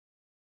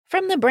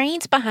From the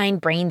brains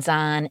behind Brains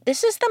On,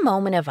 this is the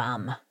Moment of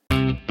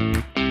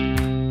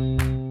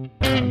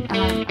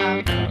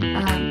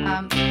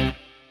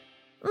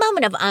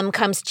Moment of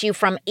comes to you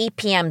from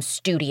APM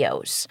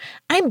Studios.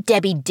 I'm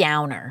Debbie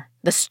Downer,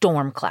 the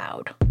storm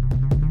cloud.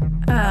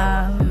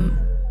 I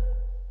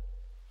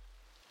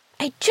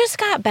just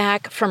got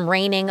back from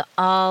raining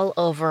all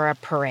over a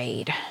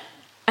parade.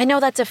 I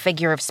know that's a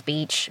figure of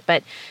speech,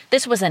 but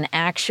this was an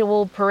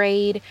actual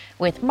parade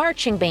with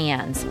marching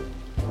bands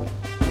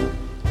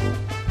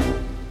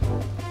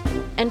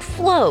and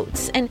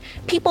floats and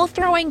people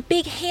throwing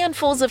big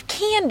handfuls of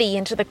candy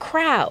into the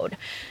crowd.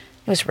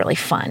 It was really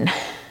fun.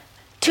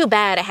 Too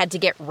bad I had to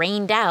get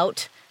rained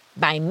out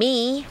by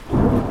me.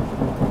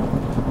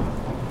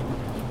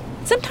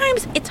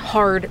 Sometimes it's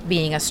hard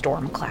being a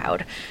storm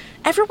cloud.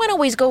 Everyone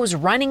always goes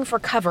running for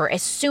cover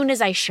as soon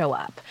as I show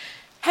up.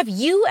 Have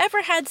you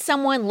ever had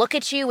someone look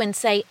at you and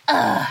say,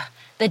 "Ugh,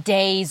 the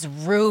day's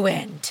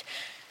ruined"?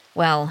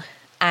 Well,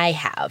 I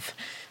have.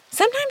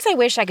 Sometimes I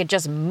wish I could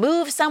just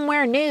move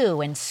somewhere new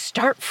and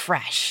start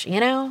fresh, you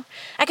know?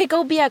 I could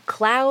go be a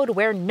cloud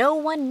where no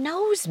one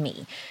knows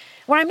me,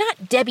 where I'm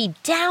not Debbie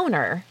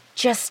Downer,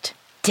 just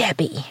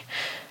Debbie.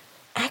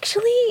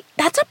 Actually,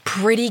 that's a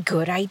pretty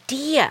good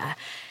idea.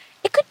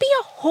 It could be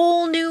a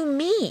whole new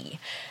me.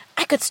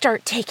 I could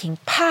start taking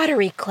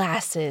pottery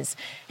classes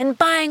and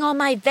buying all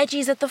my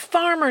veggies at the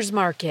farmer's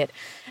market.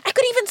 I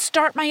could even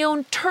start my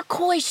own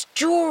turquoise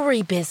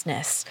jewelry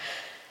business.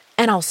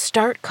 And I'll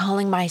start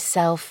calling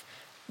myself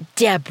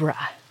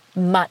Deborah,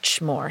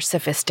 much more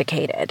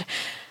sophisticated.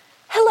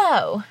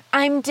 Hello,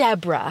 I'm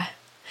Deborah.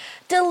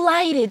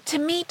 Delighted to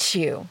meet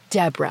you,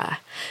 Deborah.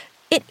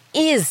 It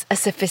is a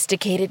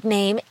sophisticated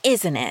name,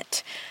 isn't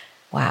it?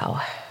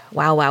 Wow.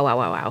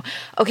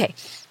 Okay.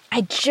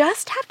 I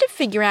just have to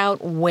figure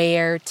out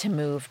where to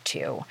move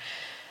to.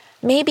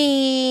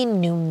 Maybe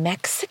New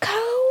Mexico?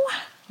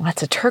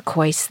 Lots of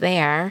turquoise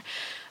there.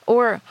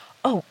 Or,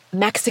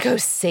 Mexico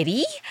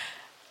City?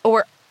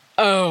 Or,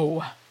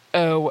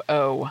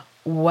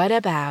 what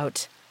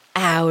about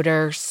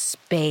outer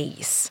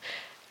space?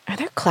 Are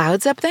there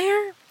clouds up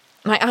there?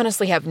 I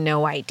honestly have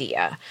no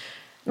idea.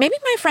 Maybe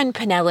my friend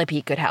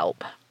Penelope could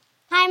help.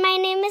 Hi, my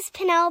name is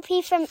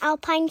Penelope from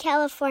Alpine,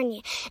 California.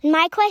 And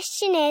my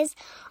question is,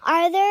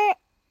 are there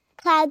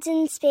clouds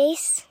in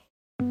space?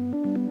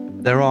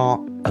 There are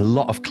a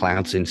lot of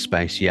clouds in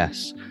space,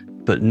 yes,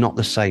 but not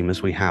the same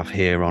as we have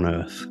here on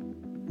Earth.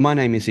 My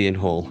name is Ian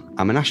Hall.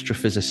 I'm an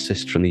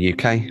astrophysicist from the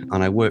UK,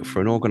 and I work for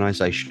an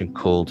organisation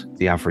called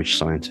The Average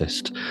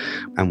Scientist.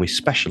 And we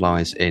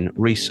specialise in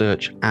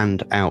research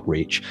and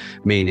outreach,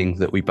 meaning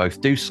that we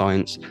both do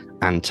science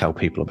and tell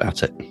people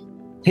about it.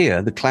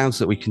 Here, the clouds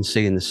that we can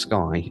see in the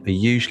sky are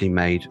usually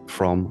made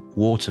from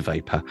water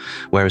vapour,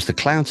 whereas the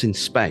clouds in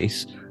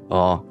space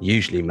are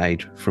usually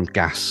made from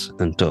gas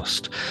and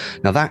dust.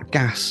 Now, that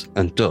gas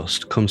and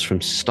dust comes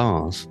from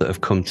stars that have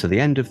come to the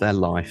end of their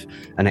life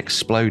and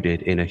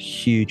exploded in a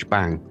huge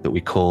bang that we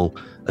call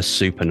a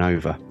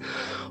supernova.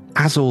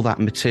 As all that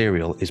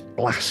material is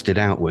blasted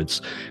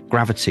outwards,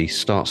 gravity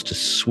starts to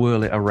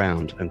swirl it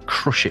around and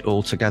crush it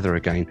all together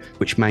again,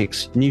 which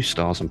makes new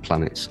stars and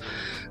planets.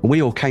 And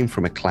we all came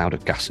from a cloud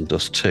of gas and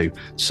dust too,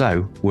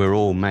 so we're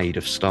all made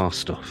of star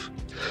stuff.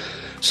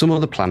 Some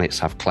other planets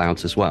have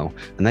clouds as well,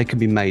 and they can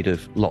be made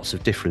of lots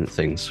of different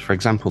things. For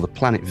example, the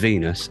planet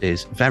Venus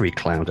is very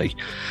cloudy.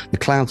 The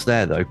clouds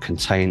there, though,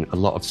 contain a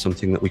lot of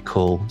something that we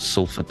call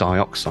sulfur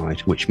dioxide,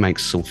 which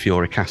makes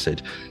sulfuric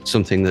acid,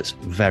 something that's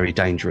very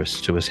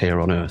dangerous to us here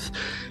on Earth.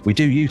 We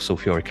do use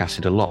sulfuric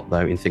acid a lot,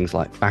 though, in things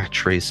like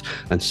batteries,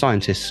 and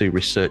scientists who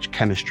research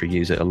chemistry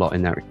use it a lot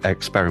in their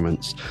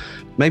experiments.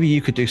 Maybe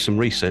you could do some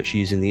research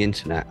using the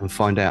internet and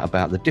find out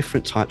about the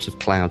different types of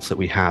clouds that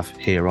we have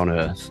here on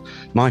Earth.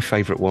 My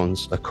favourite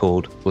ones are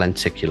called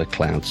lenticular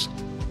clouds.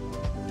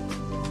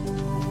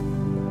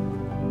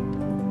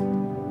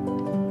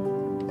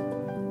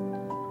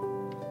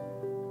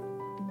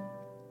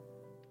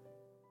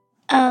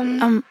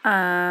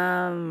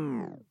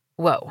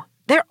 Whoa.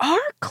 There are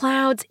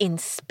clouds in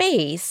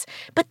space,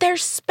 but they're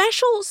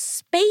special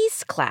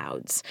space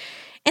clouds.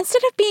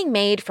 Instead of being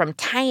made from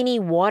tiny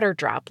water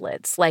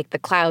droplets like the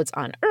clouds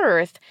on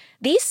Earth,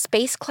 these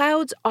space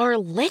clouds are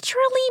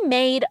literally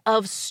made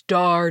of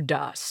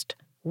stardust.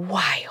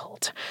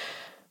 Wild.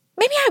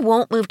 Maybe I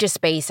won't move to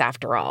space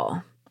after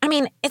all. I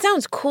mean, it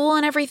sounds cool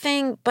and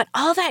everything, but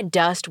all that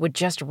dust would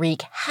just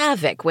wreak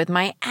havoc with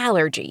my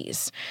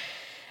allergies.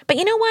 But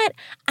you know what?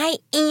 I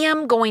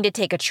am going to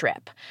take a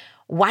trip.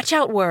 Watch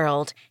out,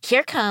 world.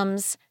 Here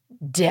comes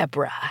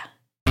Deborah.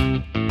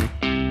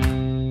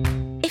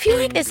 If you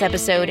like this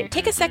episode,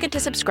 take a second to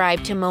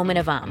subscribe to Moment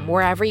of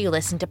wherever you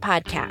listen to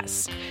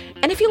podcasts.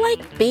 And if you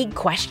like big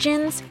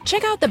questions,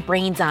 check out the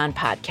Brains On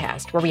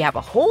podcast, where we have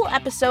a whole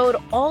episode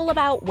all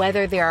about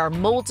whether there are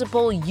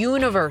multiple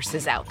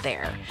universes out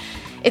there.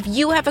 If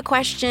you have a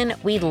question,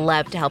 we'd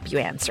love to help you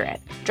answer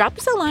it. Drop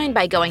us a line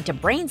by going to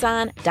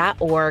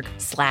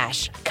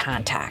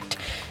brainson.org/contact.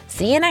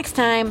 See you next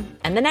time,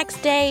 and the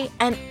next day,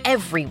 and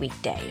every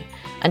weekday.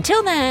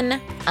 Until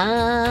then,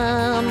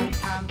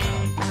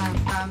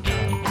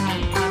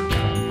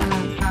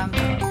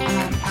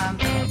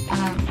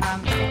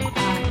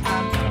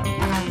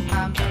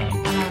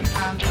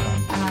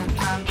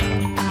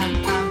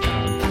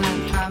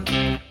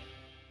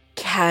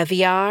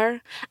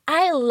 Caviar.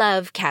 I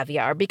love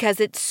caviar because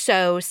it's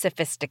so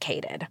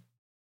sophisticated.